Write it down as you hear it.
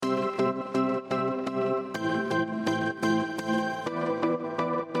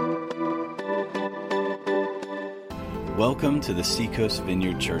Welcome to the Seacoast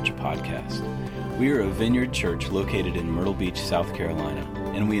Vineyard Church podcast. We are a vineyard church located in Myrtle Beach, South Carolina,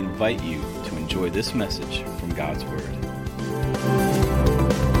 and we invite you to enjoy this message from God's Word.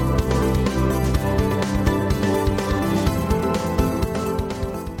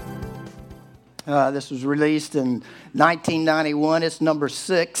 This was released in 1991. It's number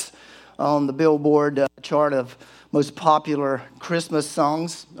 6 on the Billboard chart of most popular Christmas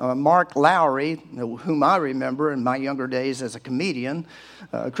songs. Mark Lowry, whom I remember in my younger days as a comedian,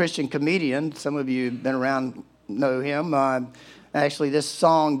 a Christian comedian. Some of you have been around, know him. Actually, this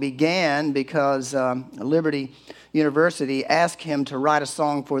song began because Liberty University asked him to write a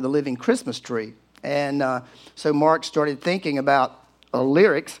song for the Living Christmas Tree. And so Mark started thinking about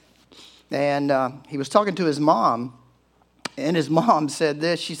lyrics, and he was talking to his mom, and his mom said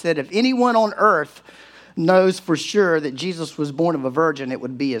this. She said, if anyone on earth knows for sure that Jesus was born of a virgin, it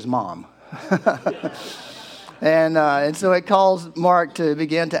would be his mom. And so it calls Mark to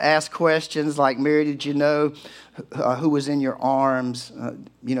begin to ask questions like, Mary, did you know who was in your arms?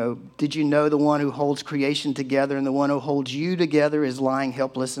 Did you know the one who holds creation together and the one who holds you together is lying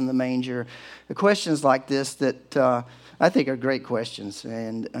helpless in the manger? The questions like this that I think are great questions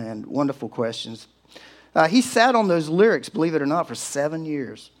and wonderful questions. He sat on those lyrics, believe it or not, for 7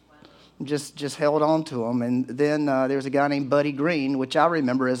 years. Just held on to them. And then there's a guy named Buddy Green, which I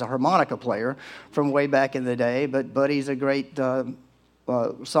remember as a harmonica player from way back in the day. But Buddy's a great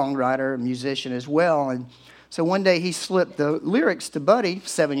songwriter, musician as well. And so one day he slipped the lyrics to Buddy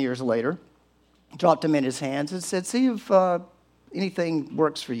 7 years later, dropped them in his hands and said, see if anything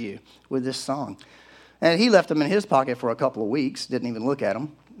works for you with this song. And he left them in his pocket for a couple of weeks, didn't even look at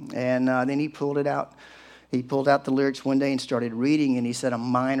them. And then he pulled it out. He pulled out the lyrics one day and started reading, and he said a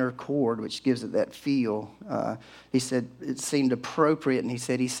minor chord, which gives it that feel. He said it seemed appropriate, and he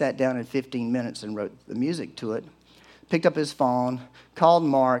said he sat down in 15 minutes and wrote the music to it. Picked up his phone, called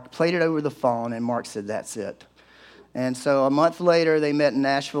Mark, played it over the phone, and Mark said, that's it. And so a month later, they met in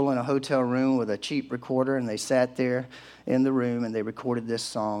Nashville in a hotel room with a cheap recorder, and they sat there in the room, and they recorded this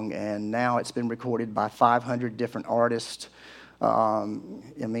song, and now it's been recorded by 500 different artists.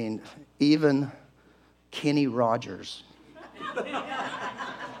 Even Kenny Rogers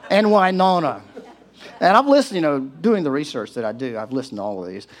and Winona. And I've listened, doing the research that I do, I've listened to all of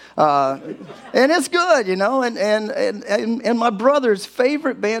these. And it's good, and my brother's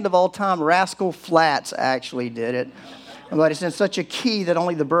favorite band of all time, Rascal Flatts, actually did it. But it's in such a key that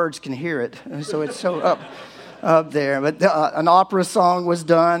only the birds can hear it. And so it's so up there. But an opera song was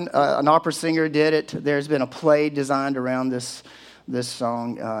done. An opera singer did it. There's been a play designed around this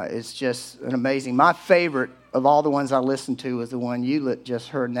song. It's just an amazing. My favorite of all the ones I listened to was the one you just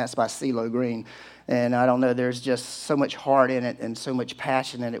heard, and that's by CeeLo Green. And I don't know, there's just so much heart in it and so much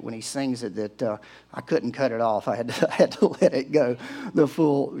passion in it when he sings it that I couldn't cut it off. I had to let it go the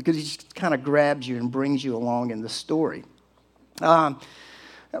full, because he just kind of grabs you and brings you along in the story. When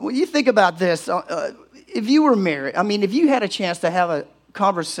you think about this, if you were Mary, if you had a chance to have a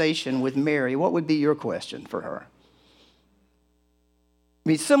conversation with Mary, what would be your question for her?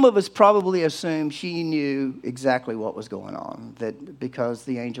 Some of us probably assume she knew exactly what was going on, that because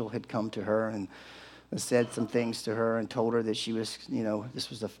the angel had come to her and said some things to her and told her that she was, this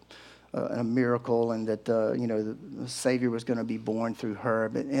was a miracle and that, the Savior was going to be born through her.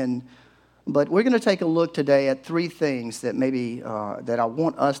 But we're going to take a look today at 3 things that maybe that I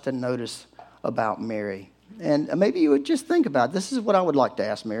want us to notice about Mary. And maybe you would just think about, this is what I would like to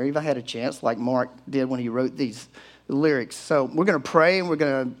ask Mary if I had a chance, like Mark did when he wrote these lyrics. So we're going to pray,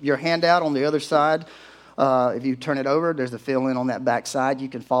 and your handout on the other side, if you turn it over, there's a fill-in on that back side. You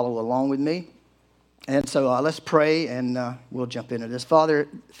can follow along with me. And so let's pray, and we'll jump into this. Father,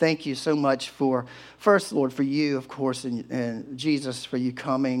 thank you so much first, Lord, for you, of course, and Jesus, for you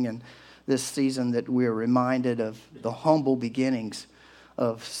coming, and this season that we're reminded of the humble beginnings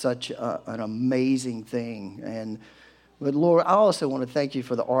of such an amazing thing. But Lord, I also want to thank you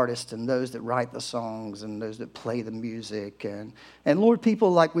for the artists and those that write the songs and those that play the music. And Lord,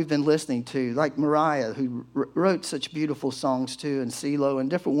 people like we've been listening to, like Mariah, who wrote such beautiful songs too, and CeeLo,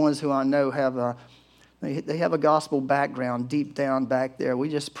 and different ones who I know have a gospel background deep down back there. We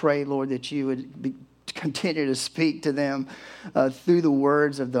just pray, Lord, that you would continue to speak to them through the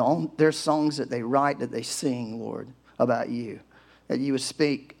words of their songs that they write, that they sing, Lord, about you. That you would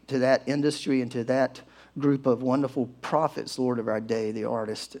speak to that industry and to that group of wonderful prophets, Lord, of our day, the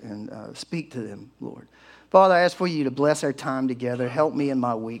artists, and speak to them, Lord. Father, I ask for you to bless our time together. Help me in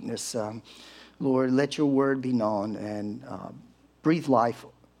my weakness. Lord, let your word be known and breathe life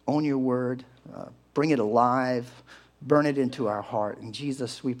on your word. Bring it alive. Burn it into our heart. And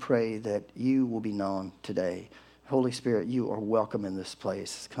Jesus, we pray that you will be known today. Holy Spirit, you are welcome in this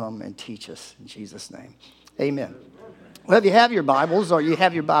place. Come and teach us in Jesus' name. Amen. Well, if you have your Bibles or you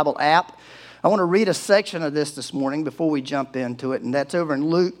have your Bible app, I want to read a section of this morning before we jump into it, and that's over in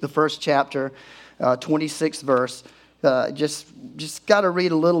Luke, the first chapter, 26th verse. Just got to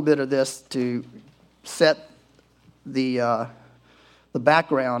read a little bit of this to set the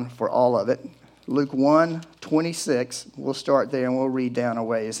background for all of it. Luke 1:26, we'll start there and we'll read down a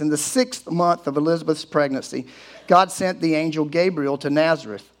ways. In the 6th month of Elizabeth's pregnancy, God sent the angel Gabriel to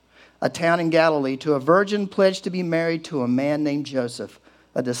Nazareth, a town in Galilee, to a virgin pledged to be married to a man named Joseph,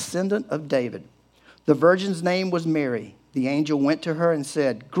 a descendant of David. The virgin's name was Mary. The angel went to her and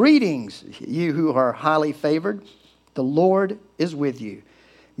said, "Greetings, you who are highly favored. The Lord is with you."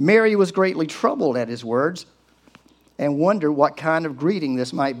 Mary was greatly troubled at his words and wondered what kind of greeting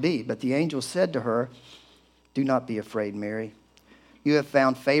this might be. But the angel said to her, "Do not be afraid, Mary. You have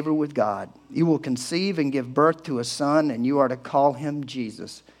found favor with God. You will conceive and give birth to a son, and you are to call him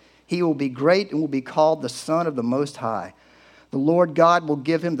Jesus. He will be great and will be called the Son of the Most High. The Lord God will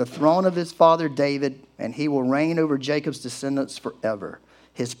give him the throne of his father David, and he will reign over Jacob's descendants forever.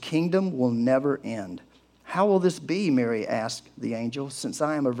 His kingdom will never end." "How will this be?" Mary asked the angel, "since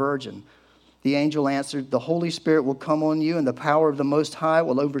I am a virgin?" The angel answered, "The Holy Spirit will come on you, and the power of the Most High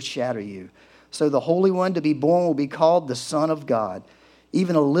will overshadow you. So the Holy One to be born will be called the Son of God.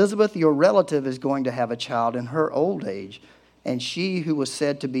 Even Elizabeth, your relative, is going to have a child in her old age, and she who was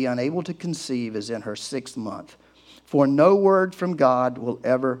said to be unable to conceive is in her 6th month. For no word from God will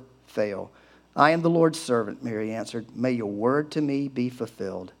ever fail." "I am the Lord's servant," Mary answered. "May your word to me be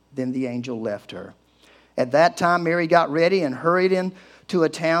fulfilled." Then the angel left her. At that time, Mary got ready and hurried into a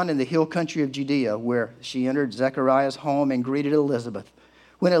town in the hill country of Judea, where she entered Zechariah's home and greeted Elizabeth.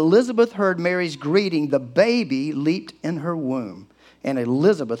 When Elizabeth heard Mary's greeting, the baby leaped in her womb, and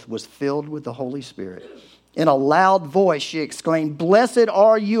Elizabeth was filled with the Holy Spirit. In a loud voice, she exclaimed, "Blessed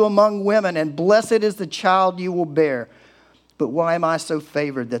are you among women, and blessed is the child you will bear. But why am I so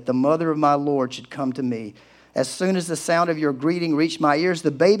favored that the mother of my Lord should come to me? As soon as the sound of your greeting reached my ears,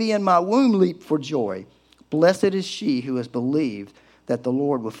 the baby in my womb leaped for joy. Blessed is she who has believed that the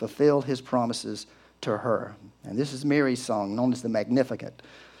Lord will fulfill his promises to her." And this is Mary's song, known as the Magnificat.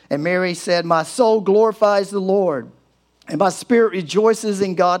 "And Mary said, my soul glorifies the Lord, and my spirit rejoices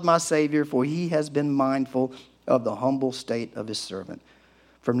in God my Savior, for he has been mindful of the humble state of his servant.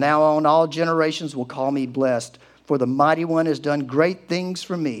 From now on, all generations will call me blessed, for the Mighty One has done great things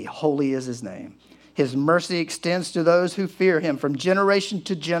for me. Holy is his name. His mercy extends to those who fear him from generation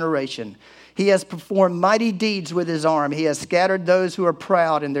to generation. He has performed mighty deeds with his arm. He has scattered those who are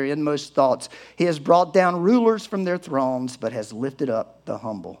proud in their inmost thoughts. He has brought down rulers from their thrones, but has lifted up the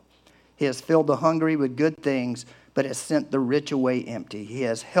humble. He has filled the hungry with good things, but has sent the rich away empty. He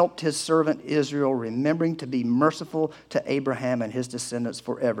has helped his servant Israel, remembering to be merciful to Abraham and his descendants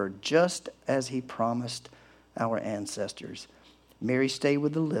forever, just as he promised our ancestors." Mary stayed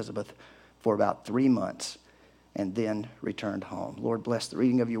with Elizabeth for about 3 months and then returned home. Lord, bless the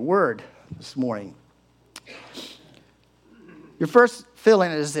reading of your word this morning. Your first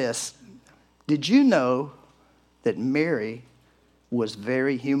feeling is this: did you know that Mary was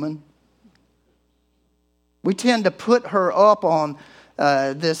very human? We tend to put her up on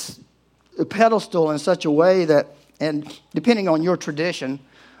this pedestal in such a way that, and depending on your tradition,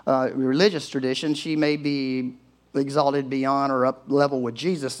 religious tradition, she may be exalted beyond or up level with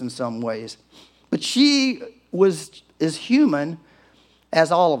Jesus in some ways. But she was as human as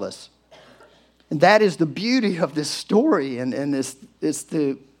all of us. And that is the beauty of this story, and it's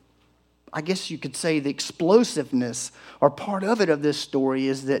the, I guess you could say, the explosiveness, or part of it, of this story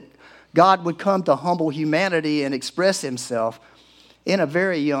is that God would come to humble humanity and express himself in a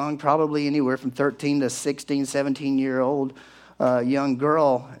very young, probably anywhere from 13 to 16, 17-year-old young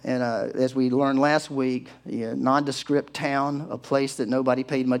girl. And as we learned last week, a nondescript town, a place that nobody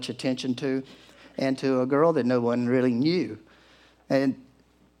paid much attention to, and to a girl that no one really knew. And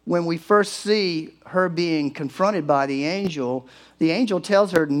when we first see her being confronted by the angel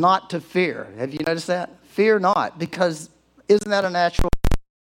tells her not to fear. Have you noticed that? Fear not, because isn't that a natural